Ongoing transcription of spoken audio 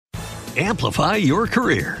Amplify your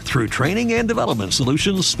career through training and development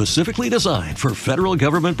solutions specifically designed for federal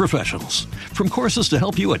government professionals. From courses to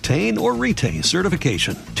help you attain or retain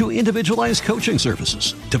certification, to individualized coaching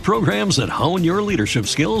services, to programs that hone your leadership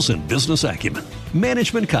skills and business acumen,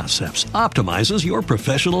 Management Concepts optimizes your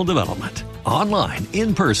professional development. Online,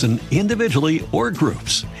 in person, individually, or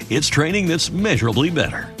groups, it's training that's measurably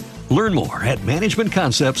better. Learn more at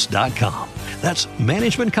managementconcepts.com. That's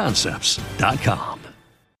managementconcepts.com.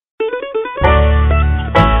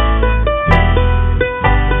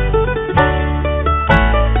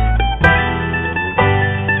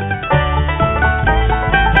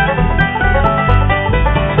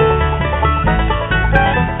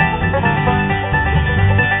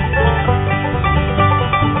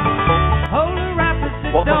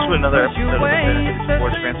 Welcome to another episode of the Dynasty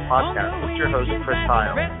Sports Rants Podcast. It's your host, Chris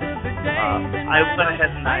Heil. I went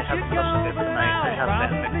ahead and I have a special guest tonight. I have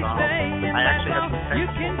Benton McDonald. I actually had some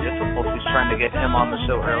technical difficulties trying to get him on the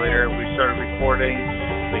show earlier. We started recording.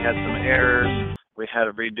 We had some errors. We had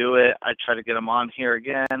to redo it. I tried to get him on here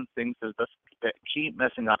again. Things just keep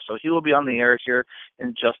messing up. So he will be on the air here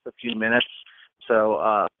in just a few minutes.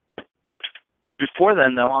 So before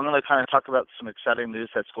then, though, I'm going to kind of talk about some exciting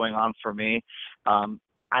news that's going on for me.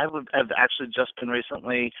 I have actually just been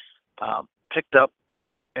recently picked up,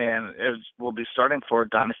 and it will be starting for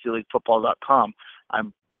DynastyLeagueFootball.com.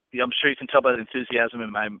 I'm sure you can tell by the enthusiasm in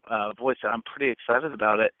my voice that I'm pretty excited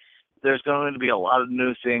about it. There's going to be a lot of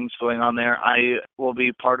new things going on there. I will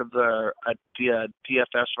be part of the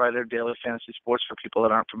DFS writer, Daily Fantasy Sports, for people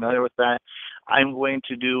that aren't familiar with that. I'm going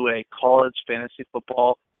to do a college fantasy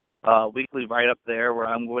football weekly write-up there where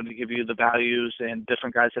I'm going to give you the values and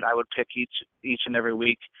different guys that I would pick each and every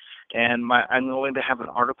week. And I'm going to have an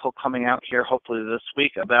article coming out here hopefully this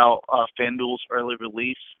week about FanDuel's early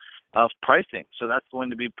release of pricing. So that's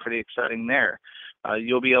going to be pretty exciting there.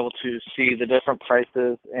 You'll be able to see the different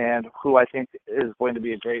prices and who I think is going to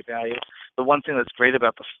be a great value. The one thing that's great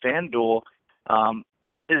about the FanDuel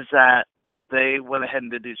is that they went ahead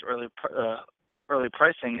and did these early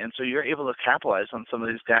pricing, and so you're able to capitalize on some of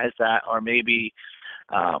these guys that are maybe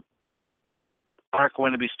aren't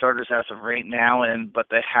going to be starters as of right now, but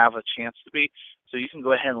they have a chance to be. So you can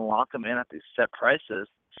go ahead and lock them in at these set prices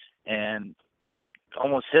and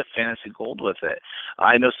almost hit fantasy gold with it.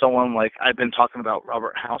 I know someone like I've been talking about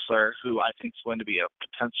Robert Hausler, who I think is going to be a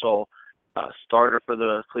potential starter for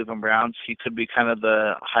the Cleveland Browns. He could be kind of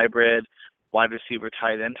the hybrid wide receiver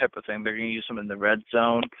tight end type of thing. They're going to use him in the red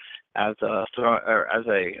zone as a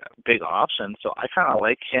big option. So I kind of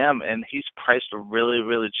like him, and he's priced really,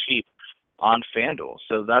 really cheap on FanDuel.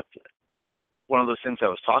 So that's one of those things I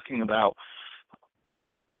was talking about.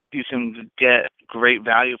 You can get great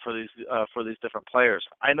value for these different players.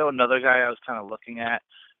 I know another guy I was kind of looking at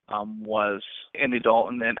was Andy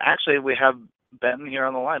Dalton, and actually we have Benton here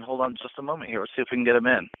on the line. Hold on just a moment here. Let's see if we can get him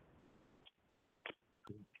in.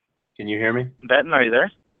 Can you hear me? Benton, are you there?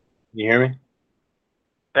 Can you hear me?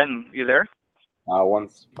 Benton, you there?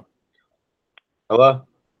 Once. Hello?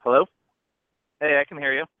 Hello? Hey, I can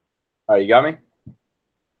hear you. All right, you got me?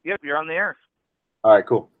 Yep, you're on the air. All right,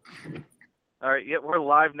 cool. All right, yep, we're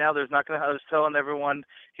live now. I was telling everyone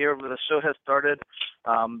here the show has started.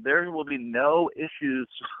 There will be no issues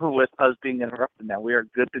with us being interrupted now. We are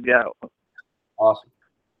good to go. Awesome.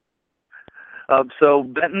 So,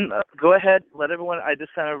 Benton, go ahead. Let everyone – I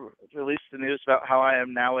just kind of released the news about how I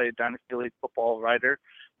am now a Dynasty League football writer.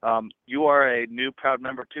 You are a new proud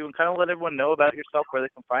member, too, and kind of let everyone know about yourself, where they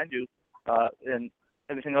can find you, and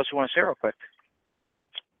anything else you want to share real quick.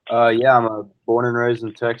 Yeah, I'm born and raised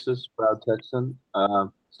in Texas, proud Texan.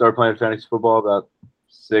 Started playing fantasy football about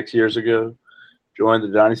 6 years ago. Joined the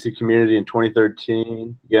Dynasty community in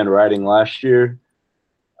 2013. Began writing last year.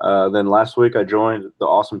 Then last week I joined the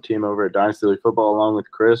awesome team over at Dynasty League Football along with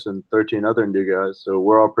Chris and 13 other new guys. So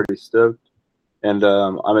we're all pretty stoked. And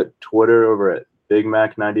I'm at Twitter over at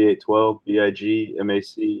BigMac9812,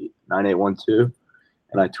 BIGMAC9812.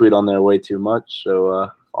 And I tweet on there way too much. So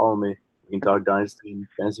follow me. We can talk Dynasty and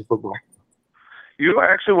fantasy football. You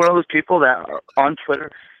are actually one of those people that are on Twitter,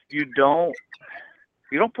 you don't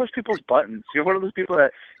push people's buttons. You're one of those people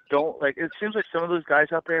that don't, like, it seems like some of those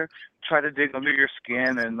guys out there try to dig under your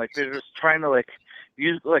skin, and like they're just trying to like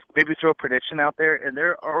use, like, maybe throw a prediction out there, and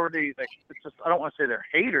they're already like, it's just, I don't want to say they're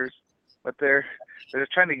haters, but they're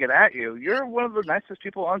just trying to get at you. You're one of the nicest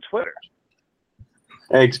people on Twitter.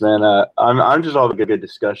 Thanks, man. I'm just all a good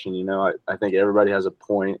discussion. You know, I think everybody has a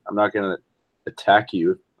point. I'm not going to attack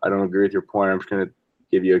you. I don't agree with your point. I'm just going to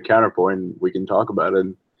give you a counterpoint, and we can talk about it.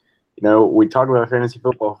 And, you know, we talk about fantasy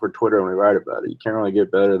football for Twitter, and we write about it. You can't really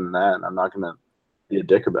get better than that, and I'm not going to be a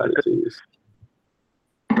dick about it to you.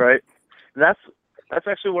 Right. That's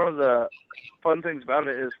actually one of the fun things about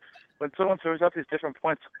it is when someone throws out these different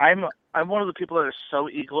points. I'm one of the people that are so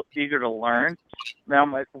eager to learn. Now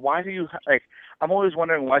I'm like, why do you like? I'm always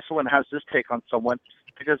wondering why someone has this take on someone,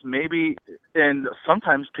 because maybe, and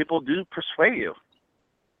sometimes people do persuade you.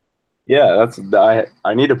 Yeah,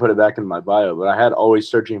 I need to put it back in my bio, but I had always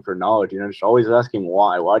searching for knowledge, just always asking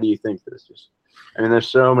why. Why do you think this? There's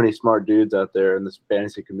so many smart dudes out there in this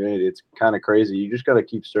fantasy community. It's kind of crazy. You just got to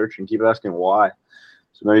keep searching, keep asking why.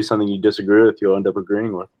 So maybe something you disagree with, you'll end up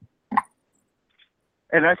agreeing with.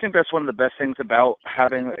 And I think that's one of the best things about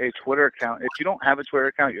having a Twitter account. If you don't have a Twitter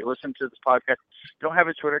account, you're listening to this podcast, you don't have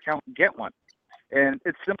a Twitter account, get one. And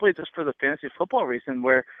it's simply just for the fantasy football reason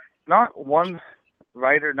where not one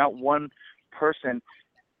writer, not one person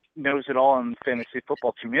knows it all in the fantasy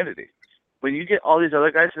football community. When you get all these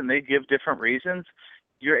other guys and they give different reasons,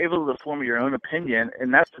 you're able to form your own opinion,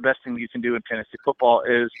 and that's the best thing you can do in fantasy football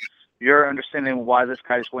is you're understanding why this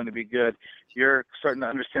guy is going to be good. You're starting to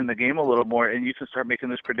understand the game a little more, and you can start making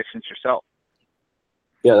those predictions yourself.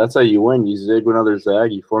 Yeah, that's how you win. You zig when others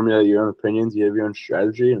zag. You formulate your own opinions. You have your own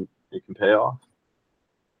strategy, and it can pay off.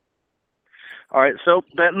 All right, so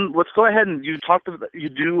Benton, let's go ahead and you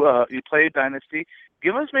play Dynasty.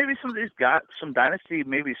 Give us maybe some of these guys, some Dynasty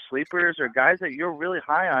maybe sleepers or guys that you're really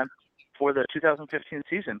high on for the 2015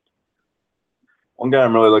 season. One guy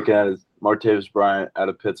I'm really looking at is Martavis Bryant out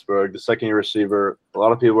of Pittsburgh, the second-year receiver. A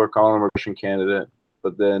lot of people are calling him a rushing candidate,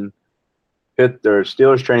 but then their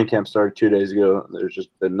Steelers training camp started 2 days ago. There's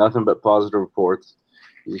just been nothing but positive reports.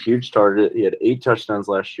 He's a huge target. He had 8 touchdowns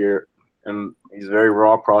last year, and he's a very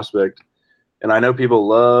raw prospect. And I know people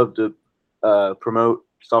love to promote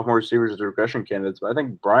sophomore receivers as regression candidates, but I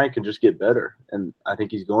think Bryant can just get better, and I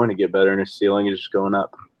think he's going to get better, and his ceiling is just going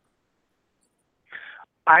up.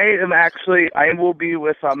 I will be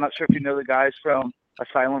with, I'm not sure if you know the guys from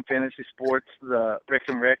Asylum Fantasy Sports, the Rick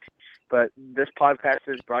and Rick, but this podcast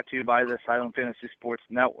is brought to you by the Asylum Fantasy Sports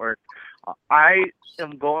Network. I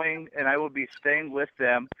am going, and I will be staying with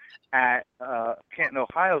them at Canton,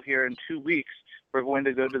 Ohio here in 2 weeks. We're going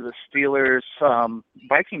to go to the Steelers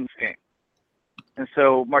Vikings game. And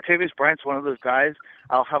so Martavis Bryant's one of those guys.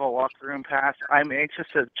 I'll have a locker room pass. I'm anxious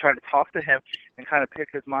to try to talk to him and kind of pick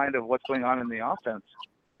his mind of what's going on in the offense.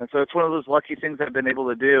 And so it's one of those lucky things I've been able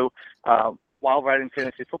to do while writing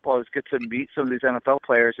fantasy football is get to meet some of these NFL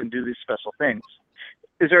players and do these special things.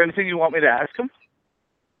 Is there anything you want me to ask him?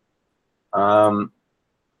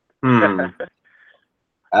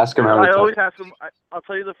 Ask him how I always ask him. I'll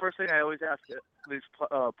tell you the first thing I always ask these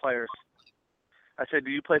players. I said,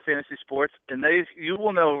 "Do you play fantasy sports?" And you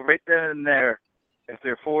will know right then and there if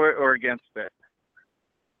they're for it or against it.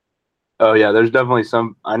 Oh yeah, there's definitely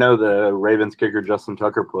some. I know the Ravens kicker Justin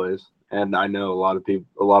Tucker plays, and I know a lot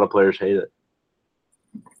of players hate it.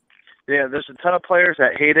 Yeah, there's a ton of players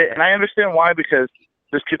that hate it, and I understand why, because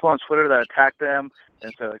there's people on Twitter that attack them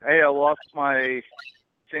and say, like, "Hey, I lost my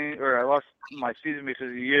thing, or I lost my season because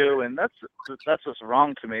of you," and that's just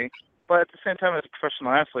wrong to me. But at the same time, as a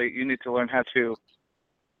professional athlete, you need to learn how to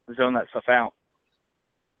zone that stuff out.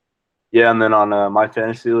 Yeah, and then on my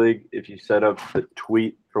fantasy league, if you set up the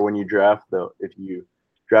tweet for when you draft, if you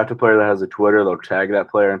draft a player that has a Twitter, they'll tag that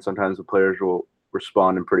player, and sometimes the players will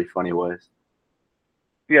respond in pretty funny ways.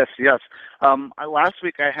 Yes. Last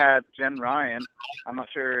week I had Jen Ryan. I'm not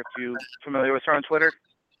sure if you're familiar with her on Twitter.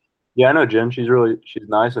 Yeah, I know Jen. She's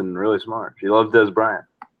nice and really smart. She loves Des Bryant.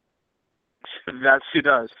 That she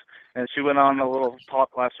does. And she went on a little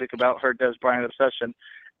talk last week about her Des Bryant obsession.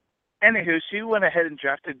 Anywho, she went ahead and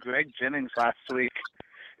drafted Greg Jennings last week,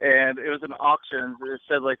 and it was an auction. It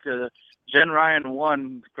said like Jen Ryan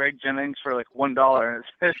won Greg Jennings for like $1,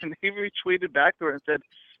 and he retweeted back to her and said,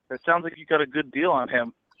 "It sounds like you got a good deal on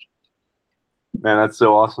him." Man, that's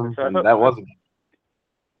so awesome. So that wasn't.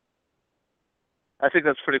 I think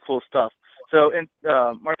that's pretty cool stuff. So, in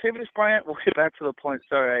Martavis Bryant, we'll get back to the point.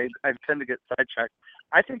 Sorry, I tend to get sidetracked.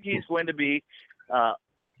 I think he's going to be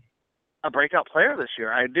a breakout player this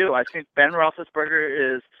year. I do. I think Ben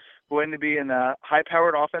Roethlisberger is going to be in a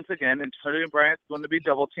high-powered offense again, and Antonio Bryant's going to be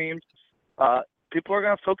double-teamed. People are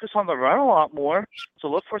going to focus on the run a lot more, so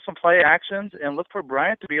look for some play actions and look for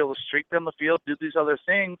Bryant to be able to streak down the field, do these other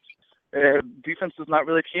things. Defense is not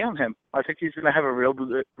really key on him. I think he's going to have a real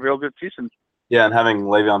good season. Yeah, and having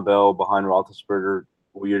Le'Veon Bell behind Roethlisberger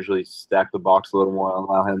will usually stack the box a little more and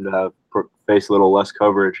allow him to face a little less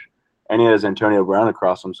coverage. And he has Antonio Brown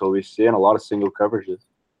across him, so we're seeing a lot of single coverages.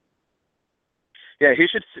 Yeah, he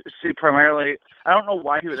should see primarily – I don't know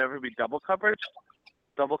why he would ever be double covered,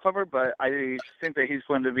 but I think that he's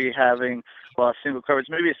going to be having a lot of single coverage,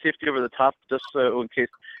 maybe a safety over the top just so in case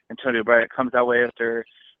Antonio Bryant comes that way after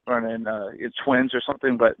running twins or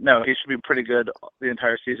something. But no, he should be pretty good the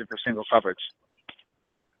entire season for single coverage.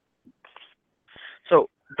 So,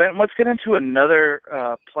 Ben, let's get into another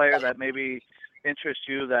player that maybe interests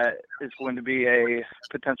you that is going to be a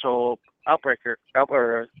potential outbreaker,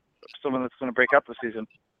 or someone that's going to break out this season.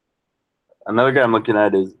 Another guy I'm looking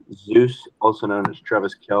at is Zeus, also known as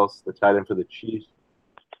Travis Kelce, the tight end for the Chiefs.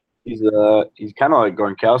 He's kind of like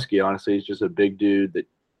Gronkowski, honestly. He's just a big dude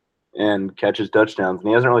and catches touchdowns. And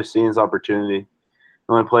he hasn't really seen his opportunity. He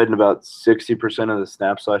only played in about 60% of the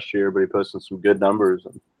snaps last year, but he posted some good numbers.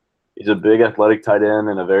 And he's a big athletic tight end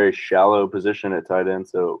in a very shallow position at tight end.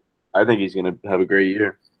 So I think he's going to have a great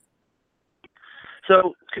year.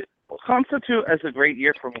 So constitute as a great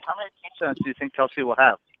year for me. How many touchdowns do you think Kelce will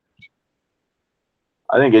have?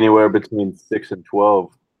 I think anywhere between 6 and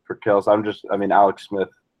 12 for Kelce. Alex Smith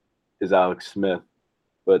is Alex Smith,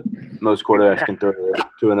 but most quarterbacks can throw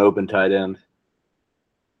to an open tight end.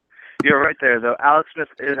 You're right there, though. Alex Smith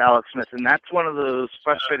is Alex Smith, and that's one of those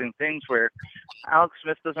frustrating things where Alex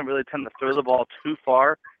Smith doesn't really tend to throw the ball too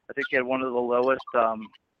far. I think he had one of the lowest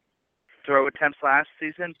throw attempts last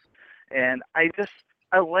season, and I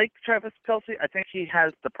like Travis Kelce. I think he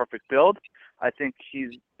has the perfect build. I think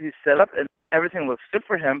he's set up, and everything looks good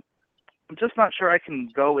for him. I'm just not sure I can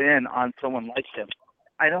go in on someone like him.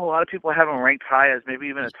 I know a lot of people have him ranked high as maybe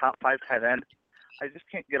even a top 5 tight end. I just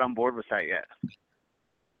can't get on board with that yet.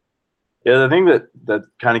 Yeah, the thing that's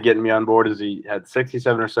kind of getting me on board is he had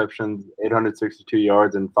 67 receptions, 862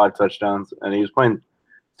 yards, and 5 touchdowns, and he was playing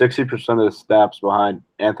 60% of the snaps behind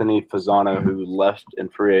Anthony Fasano, who left in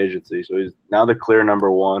free agency. So he's now the clear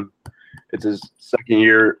number 1. It's his second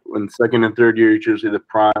year. When second and third year, it's usually the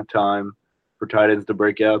prime time for tight ends to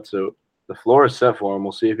break out. So the floor is set for him.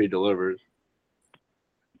 We'll see if he delivers.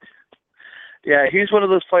 Yeah, he's one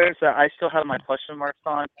of those players that I still have my question marks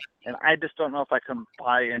on, and I just don't know if I can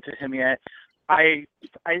buy into him yet. I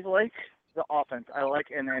like the offense. I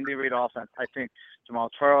like an Andy Reid offense. I think Jamal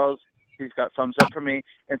Charles, he's got thumbs up for me.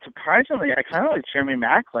 And surprisingly, I kind of like Jeremy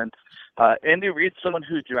Maclin. Andy Reid's someone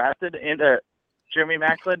who drafted into Jeremy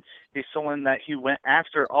Maclin. He's someone that he went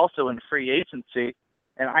after also in free agency.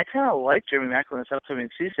 And I kind of like Jeremy Maclin this upcoming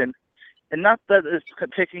season. And not that it's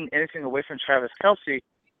taking anything away from Travis Kelce.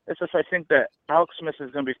 It's just I think that Alex Smith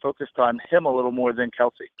is going to be focused on him a little more than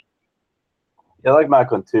Kelce. Yeah, I like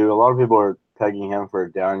Maclin too. A lot of people are pegging him for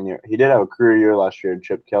a down year. He did have a career year last year in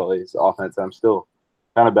Chip Kelly's offense. I'm still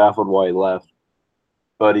kind of baffled why he left.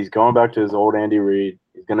 But he's going back to his old Andy Reid.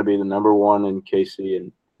 He's going to be the number 1 in KC,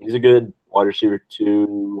 and he's a good wide receiver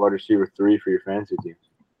 2, wide receiver 3 for your fantasy team.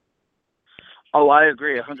 Oh, I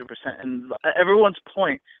agree 100%. And everyone's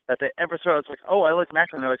point that they ever throw, it's like, oh, I like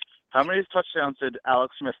Maclin. They're like, how many touchdowns did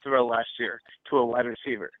Alex Smith throw last year to a wide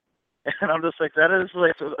receiver? And I'm just like, that is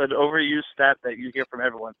like an overused stat that you hear from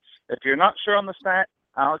everyone. If you're not sure on the stat,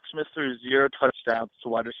 Alex Smith threw 0 touchdowns to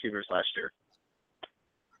wide receivers last year.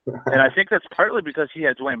 And I think that's partly because he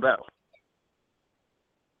had Dwayne Bowe.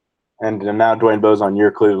 And now Dwayne Bowe's on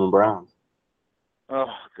your Cleveland Browns. Oh,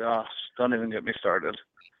 gosh. Don't even get me started.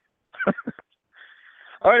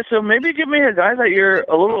 All right, so maybe give me a guy that you're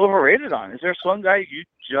a little overrated on. Is there some guy you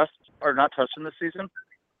just are not touching this season?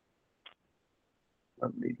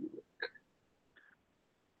 Let me look.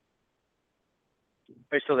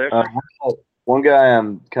 Are you still there, sir? One guy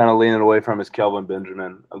I'm kind of leaning away from is Kelvin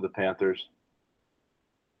Benjamin of the Panthers.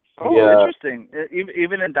 Oh, yeah. Interesting.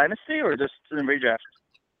 Even in Dynasty or just in redraft?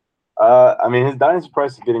 His Dynasty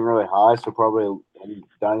price is getting really high, so probably in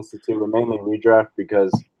Dynasty too, but mainly redraft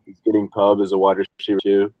because he's getting pubbed as a wide receiver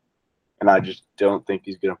too, and I just don't think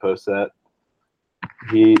he's going to post that.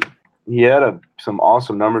 He had some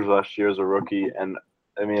awesome numbers last year as a rookie, and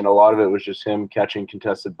a lot of it was just him catching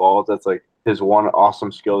contested balls. That's like his one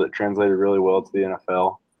awesome skill that translated really well to the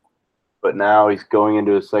NFL. But now he's going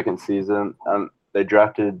into his second season. They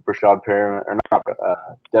drafted Devin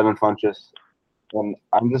Funchess, and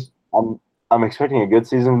I'm expecting a good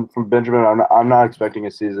season from Benjamin. I'm not expecting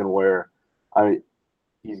a season where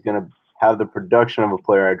he's going to have the production of a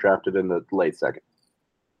player I drafted in the late second.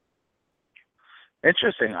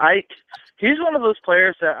 Interesting. He's one of those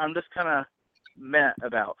players that I'm just kind of meh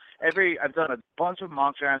about. I've done a bunch of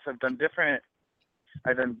mock drafts. I've done different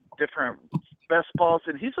best balls,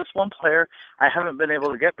 and he's just one player I haven't been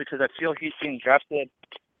able to get because I feel he's being drafted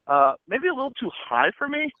maybe a little too high for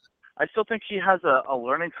me. I still think he has a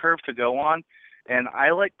learning curve to go on, and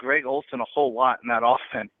I like Greg Olsen a whole lot in that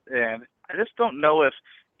offense, and I just don't know if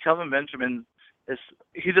Kelvin Benjamin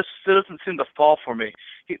he just doesn't seem to fall for me.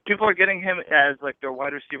 People are getting him as like their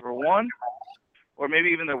wide receiver 1 or maybe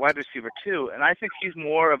even their wide receiver 2, and I think he's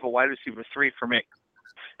more of a wide receiver 3 for me.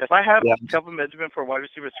 If I have Yeah. Kelvin Benjamin for wide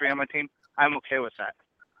receiver 3 on my team, I'm okay with that.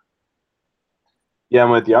 Yeah,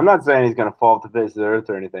 I'm with you. I'm not saying he's going to fall off the face of the earth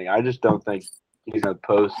or anything. I just don't think he's going to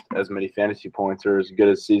post as many fantasy points or as good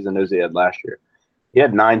a season as he had last year. He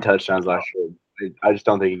had 9 touchdowns last year. I just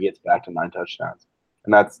don't think he gets back to 9 touchdowns.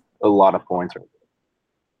 And that's a lot of points right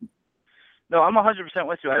there. No, I'm 100%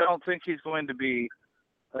 with you. I don't think he's going to be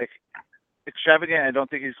like extravagant. I don't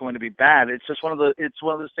think he's going to be bad. It's just one of those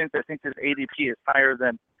things. I think his ADP is higher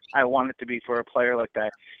than I want it to be for a player like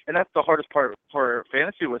that. And that's the hardest part for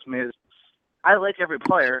fantasy with me is I like every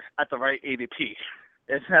player at the right ADP.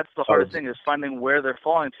 And that's the hardest thing is finding where they're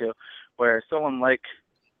falling to. Where someone like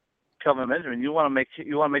Kelvin Benjamin, you want to make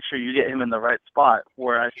sure you get him in the right spot.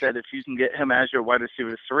 Where I said if you can get him as your wide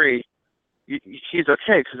receiver 3, he's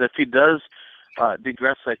okay, because if he does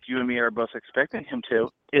digress like you and me are both expecting him to,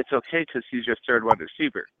 it's okay because he's your 3rd wide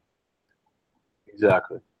receiver.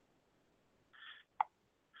 Exactly.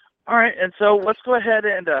 All right, and so let's go ahead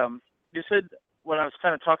and you said when I was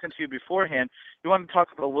kind of talking to you beforehand, you wanted to talk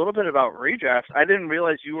a little bit about redrafts. I didn't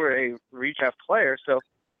realize you were a redraft player, so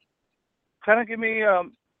kind of give me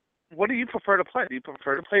what do you prefer to play? Do you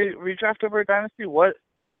prefer to play redraft over Dynasty? What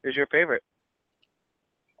is your favorite?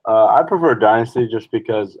 I prefer Dynasty just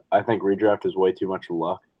because I think redraft is way too much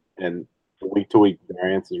luck, and the week-to-week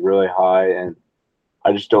variance is really high, and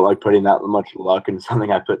I just don't like putting that much luck into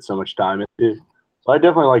something I put so much time into. So I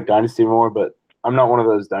definitely like Dynasty more, but I'm not one of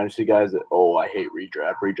those Dynasty guys that, I hate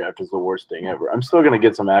redraft. Redraft is the worst thing ever. I'm still going to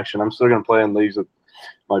get some action. I'm still going to play in leagues with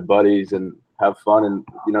my buddies and have fun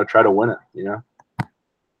and, try to win it,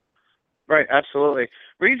 Right, absolutely.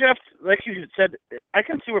 Redraft, like you said, I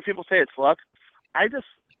can see where people say it's luck.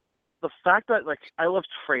 The fact that, I love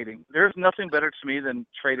trading. There's nothing better to me than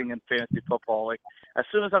trading in fantasy football. As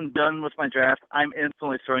soon as I'm done with my draft, I'm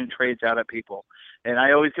instantly throwing trades out at people. And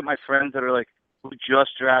I always get my friends that are who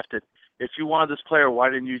just drafted. If you wanted this player, why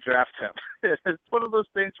didn't you draft him? It's one of those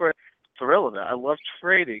things where I'm thrilled with it. I love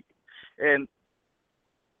trading. And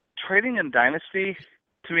trading in Dynasty,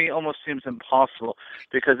 to me, almost seems impossible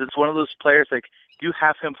because it's one of those players, you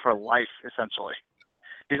have him for life, essentially.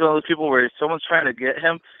 He's one of those people where if someone's trying to get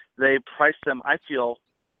him, they price them, I feel,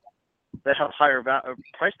 that have higher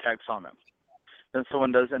price tags on them than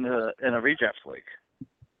someone does in a redraft league.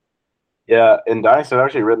 Yeah, in Dynasty, I've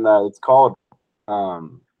actually written that. It's called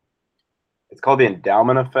the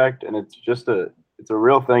endowment effect, and it's a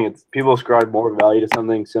real thing. It's people ascribe more value to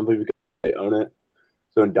something simply because they own it.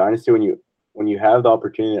 So in Dynasty, when you have the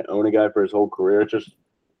opportunity to own a guy for his whole career, it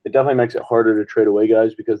definitely makes it harder to trade away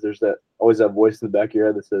guys because there's always that voice in the back of your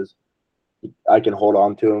head that says, I can hold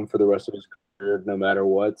on to him for the rest of his career no matter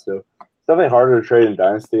what. So it's definitely harder to trade in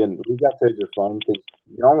Dynasty, and redraft trades are fun because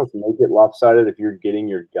you almost make it lopsided if you're getting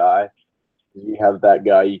your guy. If you have that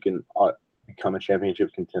guy, you can become a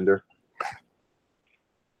championship contender.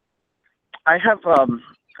 I have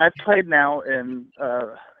I've played now in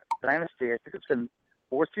Dynasty. I think it's been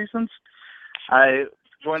 4 seasons. I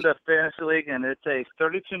joined a fantasy league, and it's a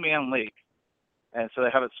 32-man league. And so they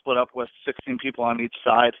have it split up with 16 people on each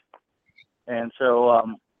side. And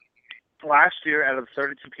so last year, out of the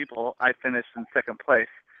 32 people, I finished in 2nd place.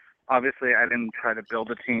 Obviously, I didn't try to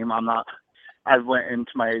build a team. I went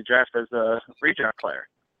into my draft as a redraft player.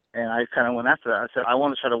 And I kind of went after that. I said, I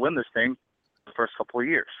want to try to win this thing the first couple of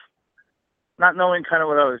years, not knowing kind of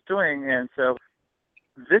what I was doing. And so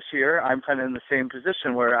this year, I'm kind of in the same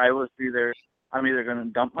position where I'm either going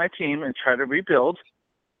to dump my team and try to rebuild,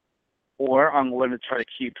 or I'm going to try to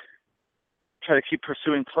keep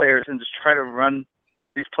pursuing players and just try to run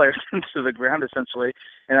these players into the ground, essentially.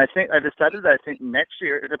 And I decided that next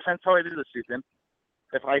year, it depends how I do this season.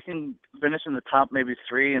 If I can finish in the top maybe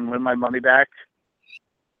 3 and win my money back,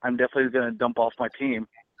 I'm definitely going to dump off my team.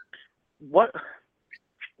 What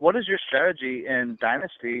is your strategy in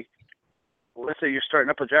Dynasty? Let's say you're starting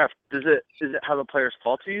up a draft. Is it how the players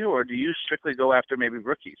fall to you, or do you strictly go after maybe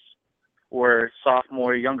rookies or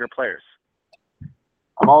sophomore, younger players?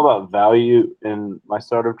 I'm all about value in my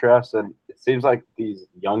startup drafts, and it seems like these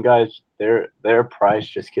young guys, their price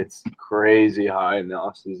just gets crazy high in the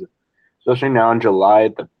offseason, especially now in July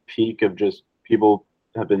at the peak of just people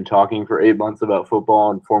have been talking for 8 months about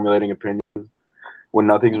football and formulating opinions when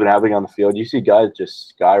nothing's been happening on the field. You see guys just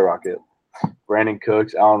skyrocket. Brandon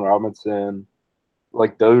Cooks, Allen Robinson,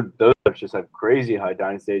 those just have crazy high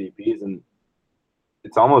dynasty ADPs, and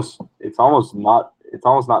it's almost not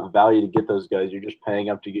value to get those guys. You're just paying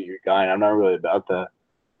up to get your guy, and I'm not really about that.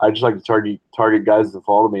 I just like to target guys that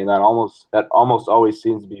fall to me, and that almost always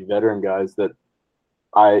seems to be veteran guys that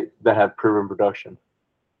have proven production.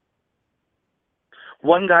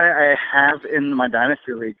 One guy I have in my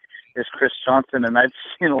Dynasty League, is Chris Johnson. And I've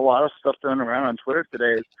seen a lot of stuff thrown around on Twitter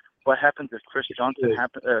today. Is what happens if Chris Johnson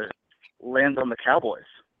lands on the Cowboys?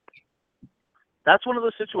 That's one of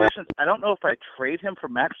those situations. I don't know if I trade him for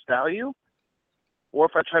max value or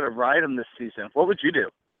if I try to ride him this season. What would you do?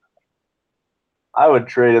 I would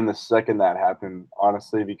trade him the second that happened,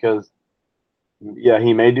 honestly, because, yeah,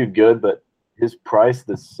 he may do good, but his price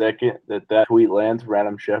the second that tweet lands for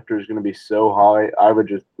Adam Schefter is going to be so high, I would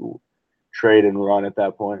just trade and run at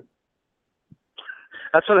that point.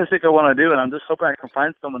 That's what I think I want to do, and I'm just hoping I can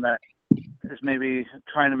find someone that is maybe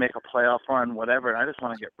trying to make a playoff run, whatever, and I just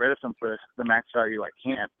want to get rid of them for the max value I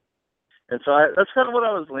can. And so that's kind of what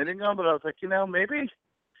I was leaning on, but I was like, maybe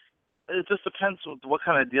it just depends what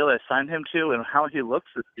kind of deal I signed him to and how he looks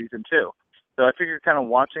this season too. So I figure kind of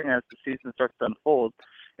watching as the season starts to unfold.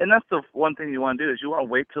 And that's the one thing you want to do is you want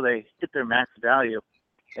to wait till they hit their max value.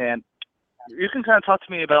 And you can kind of talk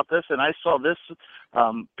to me about this, and I saw this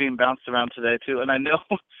being bounced around today too. And I know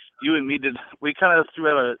you and me we kind of drew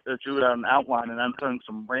out an outline, and I'm throwing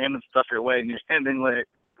some random stuff your way, and you're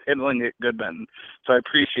handling it good, Benton. So I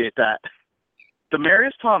appreciate that.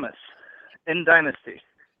 Demaryius Thomas in Dynasty.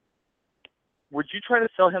 Would you try to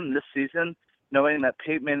sell him this season, knowing that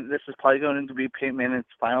this is probably going to be Peyton Manning's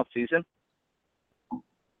final season?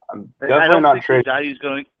 I'm definitely not trading. Value's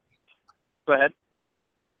going. Go ahead.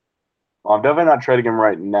 Well, I'm definitely not trading him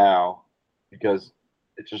right now because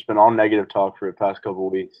it's just been all negative talk for the past couple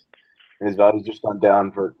of weeks, and his value's just gone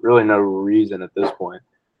down for really no reason at this point.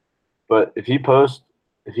 But if he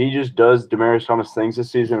just does Demaryius Thomas things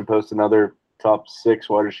this season and posts another top 6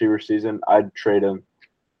 wide receiver season, I'd trade him.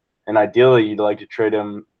 And ideally, you'd like to trade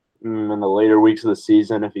him in the later weeks of the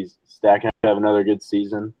season if he's stacking up to have another good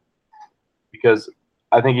season, because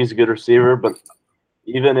I think he's a good receiver. But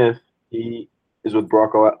even if he is with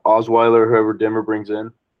Brock Osweiler, whoever Denver brings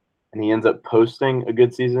in, and he ends up posting a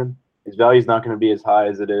good season, his value is not going to be as high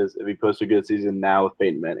as it is if he posts a good season now with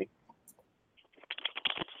Peyton Manning.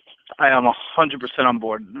 I am 100% on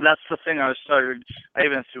board. That's the thing I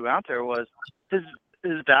even threw out there was his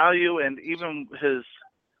value and even his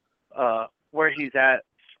where he's at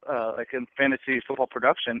like in fantasy football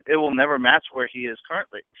production, it will never match where he is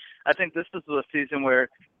currently. I think this is the season where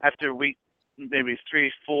after week maybe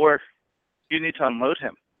 3, 4, you need to unload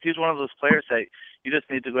him. He's one of those players that you just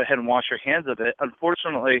need to go ahead and wash your hands of it.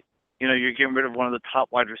 Unfortunately, you're getting rid of one of the top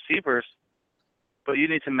wide receivers, but you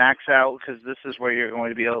need to max out because this is where you're going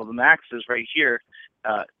to be able to max is right here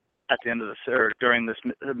at the end of during this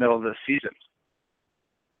middle of the season.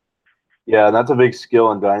 Yeah, and that's a big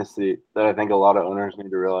skill in Dynasty that I think a lot of owners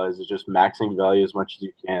need to realize is just maxing value as much as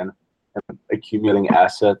you can and accumulating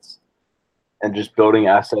assets and just building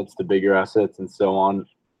assets to bigger assets and so on.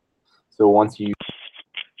 So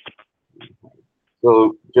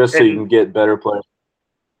just so you can get better players.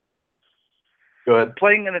 Go ahead.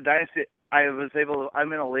 Playing in a Dynasty, I'm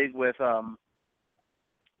in a league with, I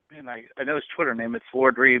know his Twitter name, it's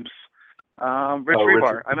Lord Reeves, Rich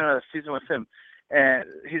Rebar. I'm in a season with him. And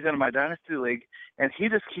he's in my Dynasty League, and he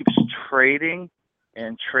just keeps trading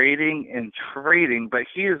and trading and trading, but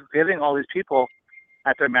he is getting all these people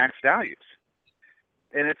at their max values.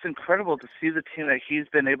 And it's incredible to see the team that he's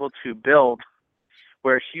been able to build,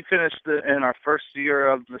 where he finished in our first year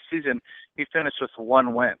of the season, he finished with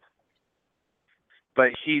 1 win. But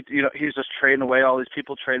he's just trading away all these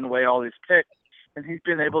people, trading away all these picks, and he's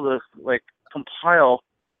been able to compile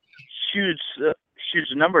huge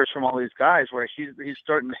numbers from all these guys where he's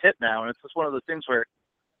starting to hit now. And it's just one of those things where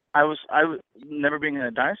I was never being in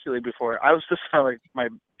a Dynasty League before. I was just my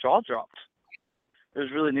jaw dropped. It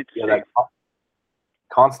was really neat to see. That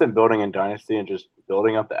constant building in Dynasty and just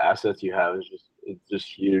building up the assets you have it's just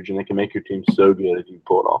huge, and it can make your team so good if you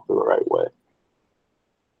pull it off the right way.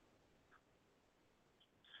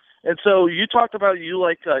 And so you talked about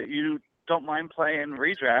you don't mind playing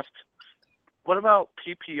redraft. What about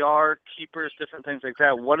PPR, keepers, different things like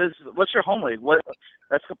that? What's your home league?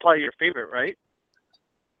 That's probably your favorite, right?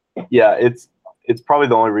 Yeah, it's probably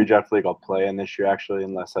the only redraft league I'll play in this year, actually,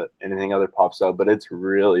 unless anything other pops up. But it's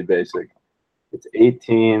really basic. It's 8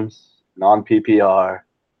 teams, non-PPR,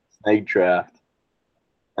 snake draft,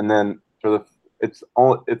 and then it's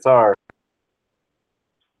our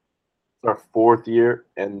 4th year,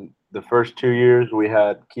 and the first 2 years we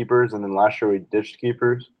had keepers, and then last year we ditched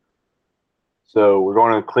keepers. So we're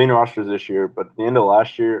going to clean rosters this year, but at the end of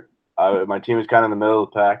last year, my team was kind of in the middle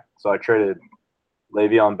of the pack, so I traded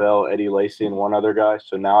Le'Veon Bell, Eddie Lacy, and one other guy.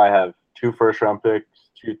 So now I have 2 first-round picks,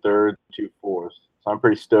 2 thirds, 2 fourths. So I'm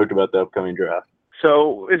pretty stoked about the upcoming draft.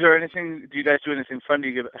 So is there anything – do you guys do anything fun? Do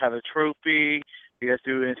you have a trophy? Do you guys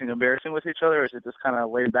do anything embarrassing with each other, or is it just kind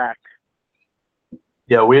of laid back?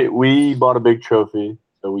 Yeah, we bought a big trophy,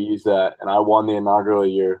 so we used that, and I won the inaugural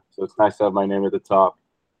year. So it's nice to have my name at the top.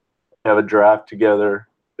 We have a draft together,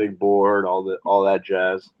 big board, all that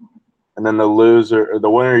jazz, and then the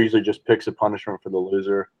winner usually just picks a punishment for the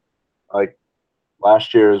loser. Like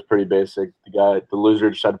last year was pretty basic. The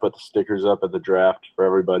loser just had to put the stickers up at the draft for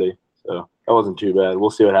everybody, so that wasn't too bad. We'll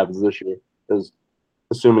see what happens this year, because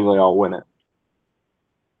assumingly I'll win it.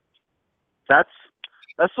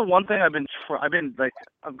 That's the one thing I've been like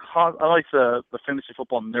I like the fantasy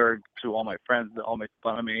football nerd to all my friends that all make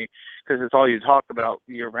fun of me because it's all you talk about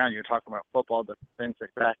year round. You're talking about football, the things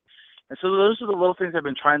like that. And so those are the little things I've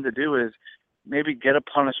been trying to do is maybe get a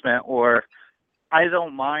punishment, or I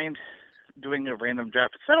don't mind doing a random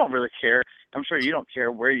draft because I don't really care. I'm sure you don't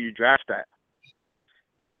care where you draft at.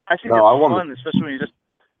 I think it's fun, especially when you just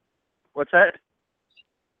 – what's that?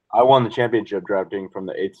 I won the championship drafting from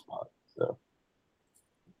the 8th spot, so –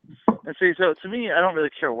 and see, so to me, I don't really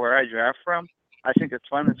care where I draft from. I think it's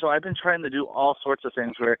fun. And so I've been trying to do all sorts of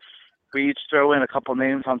things where we each throw in a couple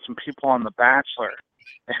names on some people on The Bachelor.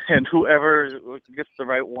 And whoever gets the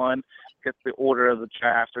right one gets the order of the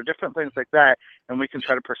draft or different things like that. And we can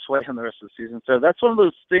try to persuade him the rest of the season. So that's one of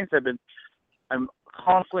those things I'm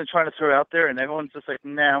constantly trying to throw out there. And everyone's just like,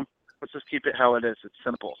 no, let's just keep it how it is. It's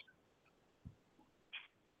simple.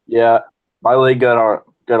 Yeah, my league got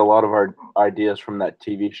a lot of our ideas from that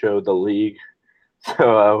TV show, The League.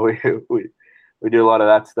 So we do a lot of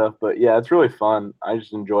that stuff. But yeah, it's really fun. I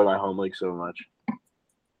just enjoy my home league so much.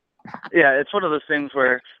 Yeah, it's one of those things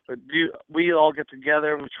where we all get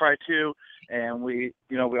together, we try to, and we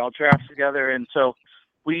all draft together. And so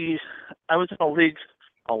I was in a league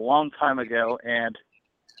a long time ago, and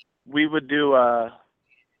we would do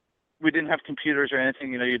we didn't have computers or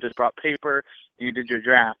anything. You just brought paper, you did your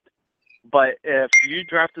draft. But if you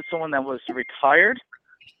drafted someone that was retired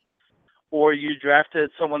or you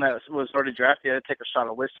drafted someone that was already drafted, you had to take a shot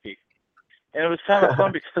of whiskey. And it was kind of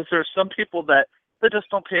fun because there's some people that just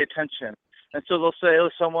don't pay attention. And so they'll say,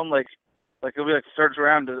 someone like it'll be like third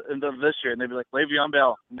round of this year, and they'd be like, Le'Veon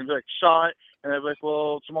Bell. And they'd be like, shot. And they'd be like,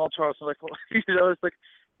 well, Jamal Charles. And like, well, it's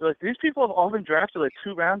like, these people have all been drafted like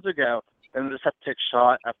 2 rounds ago. And they just have to take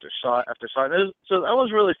shot after shot after shot. So that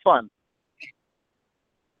was really fun.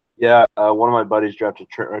 Yeah, one of my buddies drafted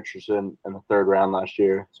Trent Richardson in the 3rd round last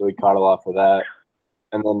year, so we caught a lot for that.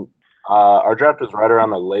 And then our draft was right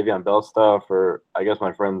around the Le'Veon Bell stuff, or I guess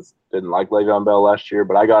my friends didn't like Le'Veon Bell last year,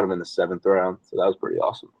 but I got him in the 7th round, so that was pretty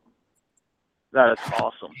awesome. That is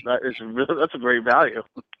awesome. That's a great value.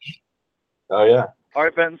 Oh, yeah. All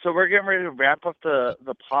right, Ben, so we're getting ready to wrap up the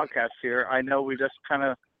podcast here. I know we just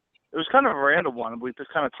it was kind of a random one. We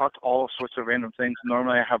just kind of talked all sorts of random things.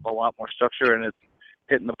 Normally I have a lot more structure, and it's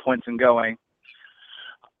hitting the points and going.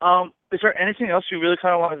 Is there anything else you really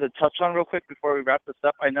kind of wanted to touch on real quick before we wrap this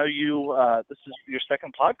up? I know you, this is your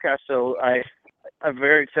 2nd podcast, so I'm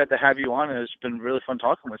very excited to have you on, and it's been really fun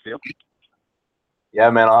talking with you. Yeah,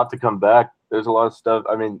 man, I'll have to come back. There's a lot of stuff.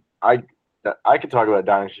 I mean, I could talk about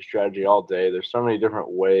dynasty strategy all day. There's so many different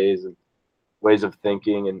ways of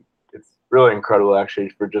thinking, and it's really incredible actually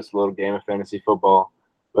for just a little game of fantasy football.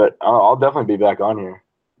 But I'll definitely be back on here.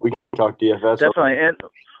 We can talk DFS. Definitely. And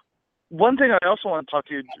one thing I also want to talk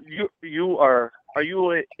to you, are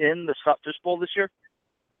you in the Scott Fish Bowl this year?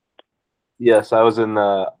 Yes, I was in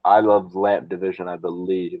the I Love Lamp division, I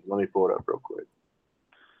believe. Let me pull it up real quick.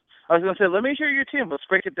 I was going to say, let me hear your team. Let's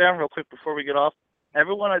break it down real quick before we get off.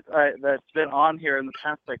 Everyone that's been on here in the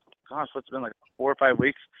past, what's been like 4 or 5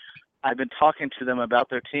 weeks, I've been talking to them about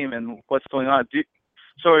their team and what's going on.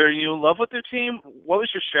 So are you in love with their team? What was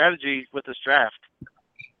your strategy with this draft?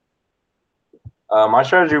 My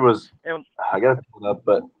strategy was, I got to pull it up,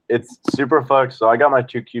 but it's super flex. So I got my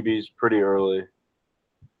 2 QBs pretty early.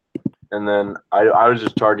 And then I was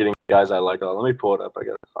just targeting guys I like. Let me pull it up. I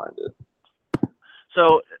got to find it.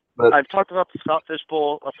 So I've talked about the Scott Fish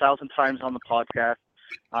Bowl 1,000 times on the podcast.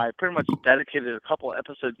 I pretty much dedicated a couple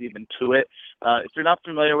episodes even to it. If you're not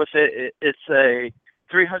familiar with it, it's a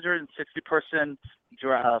 360-person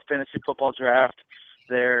fantasy football draft.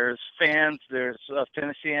 There's fans, there's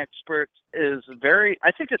fantasy experts.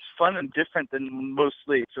 I think it's fun and different than most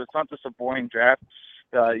leagues. So it's not just a boring draft.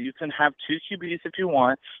 You can have 2 QBs if you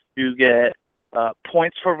want. You get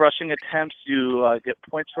points for rushing attempts. You get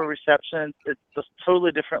points for receptions. It's just a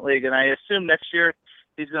totally different league. And I assume next year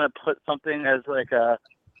he's going to put something as like a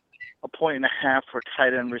 1.5 for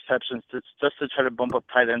tight end receptions just to try to bump up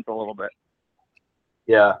tight ends a little bit.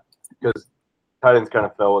 Yeah, because tight ends kind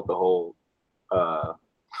of fell with the whole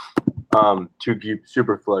 2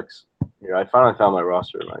 super flex. I finally found my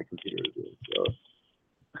roster and my computer.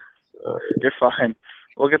 You're fine.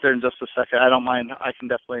 We'll get there in just a second. I don't mind. I can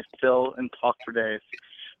definitely fill and talk for days.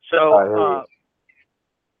 So,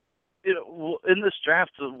 in this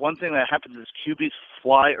draft, the one thing that happens is QBs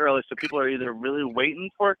fly early. So people are either really waiting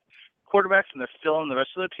for quarterbacks and they're filling the rest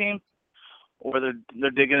of the team, or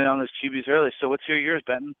they're digging in on those QBs early. So what's your years,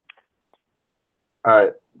 Benton? All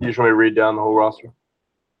right. You just want me to read down the whole roster?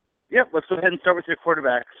 Yep. Let's go ahead and start with your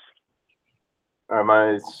quarterbacks. All right.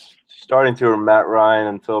 My starting two are Matt Ryan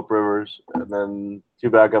and Phillip Rivers, and then two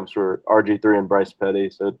backups were RG3 and Bryce Petty.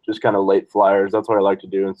 So just kind of late flyers. That's what I like to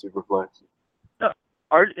do in Superflex.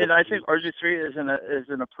 And I think RG3 is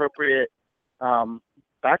an appropriate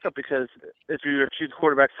backup because if your two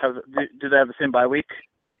quarterbacks do they have the same bye week?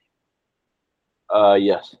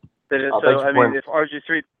 Yes. If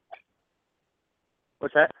RG3,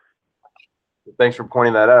 what's that? Thanks for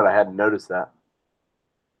pointing that out. I hadn't noticed that.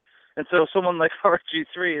 And so someone like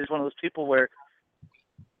RG3 is one of those people where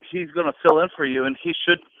he's going to fill in for you, and he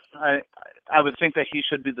should. I would think that he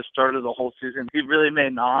should be the starter of the whole season. He really may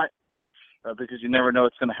not, because you never know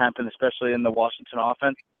what's going to happen, especially in the Washington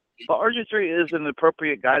offense. But RG3 is an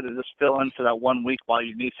appropriate guy to just fill in for that 1 week while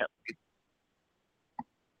you need him.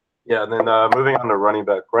 Yeah, and then moving on to running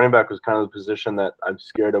back. Running back was kind of the position that I'm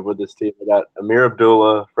scared of with this team. I got Amir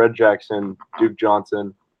Abdullah, Fred Jackson, Duke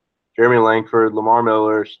Johnson, Jeremy Langford, Lamar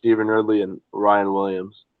Miller, Stephen Ridley, and Ryan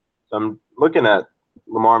Williams. So I'm looking at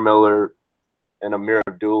Lamar Miller and Amir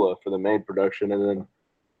Abdullah for the main production, and then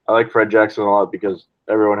I like Fred Jackson a lot because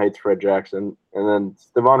everyone hates Fred Jackson. And then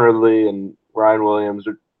Stevan Ridley and Ryan Williams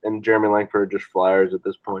and Jeremy Langford are just flyers at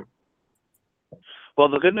this point. Well,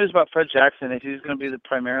 the good news about Fred Jackson is he's going to be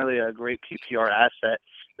primarily a great PPR asset,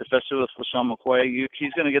 especially with LaShawn McCoy.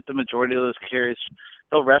 He's going to get the majority of those carries.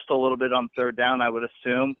 He'll rest a little bit on third down, I would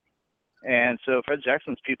assume. And so Fred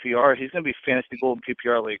Jackson's PPR, he's going to be fantasy gold in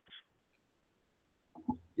PPR leagues.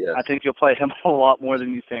 Yeah. I think you'll play him a lot more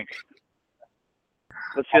than you think.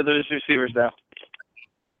 Let's see those receivers now.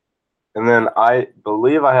 And then I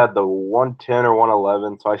believe I had the 110 or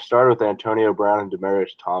 111, so I started with Antonio Brown and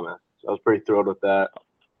Demaryius Thomas. So I was pretty thrilled with that.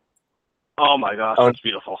 Oh, my gosh, that's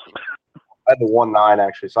beautiful. I had the 1-9,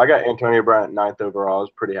 actually. So I got Antonio Brown at 9th overall. I was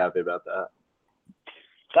pretty happy about that.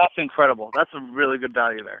 That's incredible. That's a really good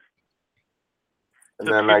value there. And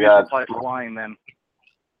so then I got flying then.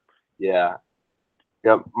 Yeah.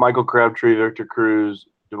 Yep. Michael Crabtree, Victor Cruz,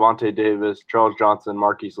 Devontae Davis, Charles Johnson,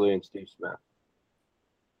 Marquise Lee, and Steve Smith.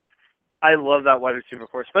 I love that wide receiver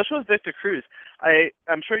core, especially with Victor Cruz.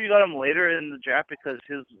 I'm sure you got him later in the draft because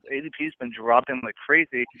his ADP's been dropping like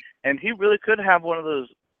crazy, and he really could have one of those,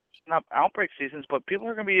 not outbreak seasons, but people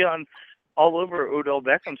are going to be on all over Odell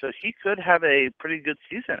Beckham, so he could have a pretty good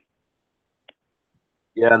season.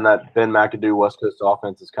 Yeah, and that Ben McAdoo West Coast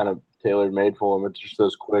offense is kind of tailor-made for him. It's just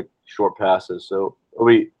those quick, short passes. So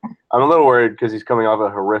I'm a little worried because he's coming off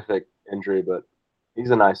a horrific injury, but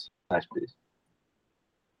he's a nice piece.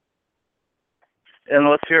 And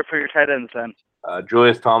let's hear it for your tight ends then.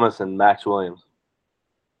 Julius Thomas and Max Williams.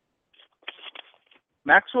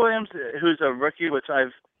 Max Williams, who's a rookie, which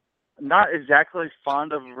I've not exactly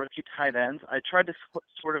fond of rookie tight ends. I tried to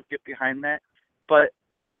sort of get behind that, but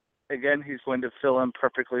again, he's going to fill in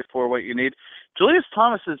perfectly for what you need. Julius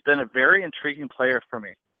Thomas has been a very intriguing player for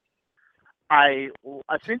me. I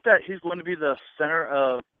think that he's going to be the center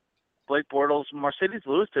of Blake Bortles. Mercedes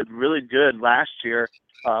Lewis did really good last year.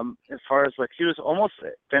 As far as he was almost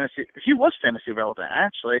fantasy relevant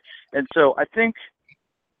actually. And so I think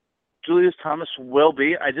Julius Thomas will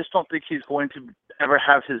be. I just don't think he's going to ever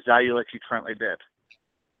have his value like he currently did.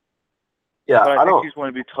 Yeah, but I think he's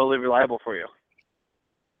going to be totally reliable for you.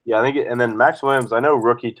 Yeah, I think and then Max Williams, I know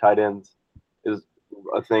rookie tight ends is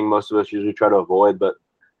a thing most of us usually try to avoid, but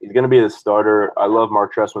he's going to be the starter. I love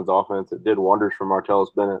Mark Trestman's offense. It did wonders for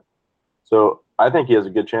Martellus Bennett. So I think he has a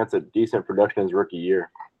good chance at decent production his rookie year.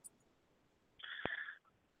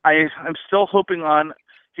 I'm still hoping on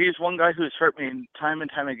 – he's one guy who's hurt me time and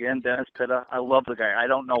time again, Dennis Pitta. I love the guy. I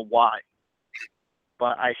don't know why.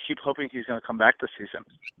 But I keep hoping he's going to come back this season.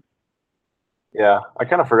 Yeah, I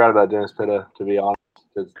kind of forgot about Dennis Pitta, to be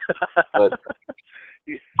honest. But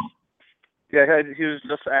yeah, he was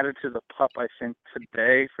just added to the PUP, I think,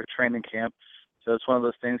 today for training camp. So it's one of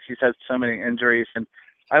those things. He's had so many injuries, and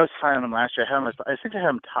I was high on him last year. I think I had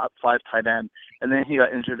him top 5 tight end, and then he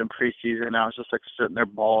got injured in preseason, and I was just sitting there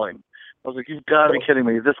bawling. I was like, "You've got to be kidding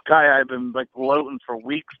me! This guy I've been gloating for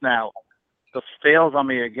weeks now, just fails on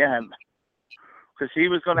me again." Because he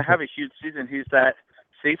was going to have a huge season. He's that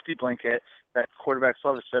safety blanket that quarterbacks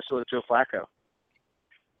love, especially with Joe Flacco.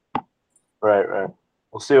 Right.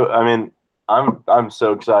 We'll see. I'm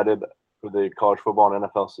so excited for the college football and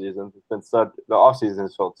NFL seasons. It's been the off season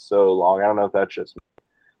has felt so long. I don't know if that's just me.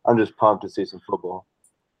 I'm just pumped to see some football.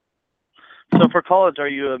 So for college, are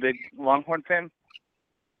you a big Longhorn fan?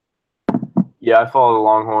 Yeah, I follow the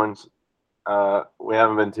Longhorns. We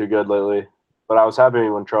haven't been too good lately, but I was happy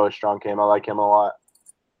when Charlie Strong came. I like him a lot.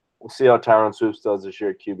 We'll see how Tyron Swoops does this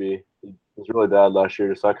year at QB. He was really bad last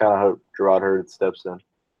year, so I kind of hope Gerard Hurd steps in.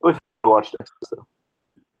 We've watched Texas, though.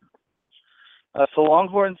 So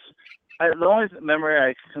Longhorns, the only memory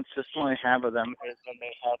I consistently have of them is when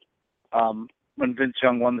they had when Vince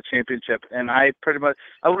Young won the championship, and I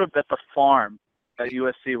would have bet the farm that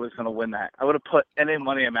USC was going to win that. I would have put any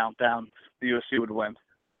money amount down the USC would win.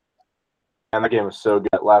 And the game was so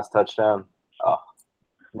good. Last touchdown. Oh,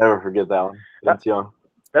 never forget that one. Vince Young.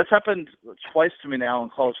 That's happened twice to me now in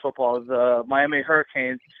college football. The Miami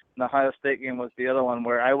Hurricanes and the Ohio State game was the other one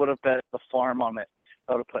where I would have bet the farm on it.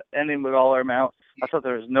 I would have put any dollar amount. I thought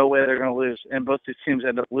there was no way they're going to lose, and both these teams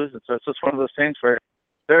end up losing. So it's just one of those things where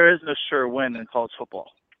there is no sure win in college football.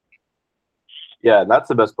 Yeah, and that's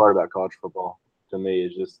the best part about college football to me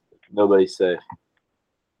is just nobody's safe.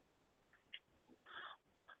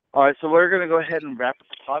 All right, so we're going to go ahead and wrap up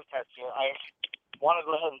the podcast here. I want to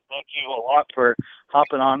go ahead and thank you a lot for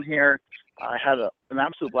hopping on here. I had an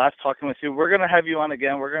absolute blast talking with you. We're going to have you on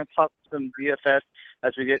again. We're going to talk some DFS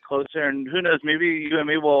as we get closer, and who knows, maybe you and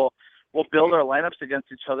me will build our lineups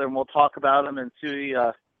against each other, and we'll talk about them and see.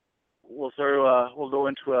 We'll go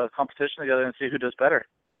into a competition together and see who does better.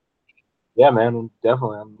 Yeah, man,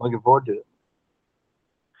 definitely. I'm looking forward to it.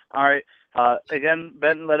 All right. Again,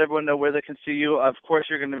 Ben, let everyone know where they can see you. Of course,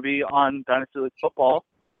 you're going to be on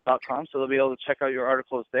DynastyLeagueFootball.com, so they'll be able to check out your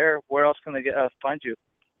articles there. Where else can they find you?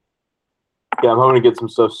 Yeah, I'm hoping to get some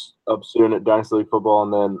stuff up soon at Dynasty League Football,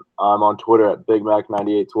 and then I'm on Twitter at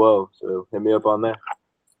BigMac9812, so hit me up on there.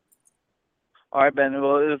 All right, Ben.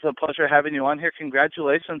 Well, it was a pleasure having you on here.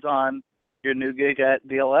 Congratulations on your new gig at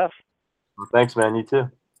DLF. Well, thanks, man. You too.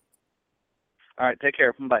 All right, take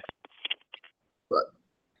care. Bye. Bye.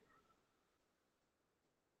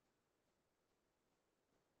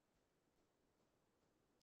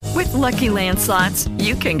 With Lucky Land Slots,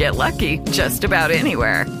 you can get lucky just about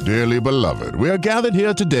anywhere. Dearly beloved, we are gathered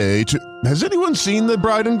here today to... Has anyone seen the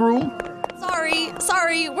bride and groom?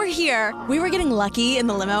 Sorry, we're here. We were getting lucky in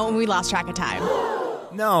the limo and we lost track of time.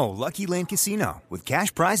 No, Lucky Land Casino, with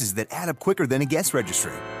cash prizes that add up quicker than a guest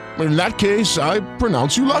registry. In that case, I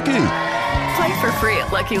pronounce you lucky. Play for free at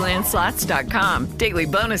LuckyLandSlots.com. Daily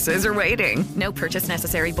bonuses are waiting. No purchase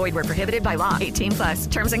necessary. Void where prohibited by law.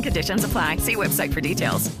 18+. Terms and conditions apply. See website for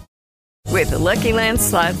details. With Lucky Land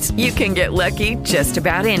Slots, you can get lucky just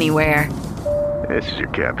about anywhere. This is your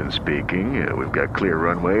captain speaking. We've got clear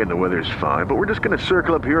runway and the weather's fine, but we're just going to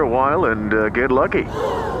circle up here a while and get lucky.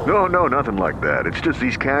 No, nothing like that. It's just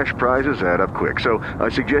these cash prizes add up quick. So I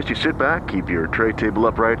suggest you sit back, keep your tray table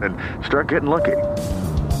upright, and start getting lucky.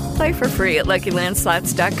 Play for free at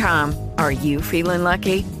LuckyLandSlots.com. Are you feeling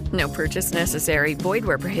lucky? No purchase necessary. Void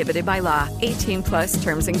where prohibited by law. 18+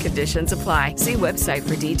 terms and conditions apply. See website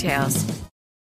for details.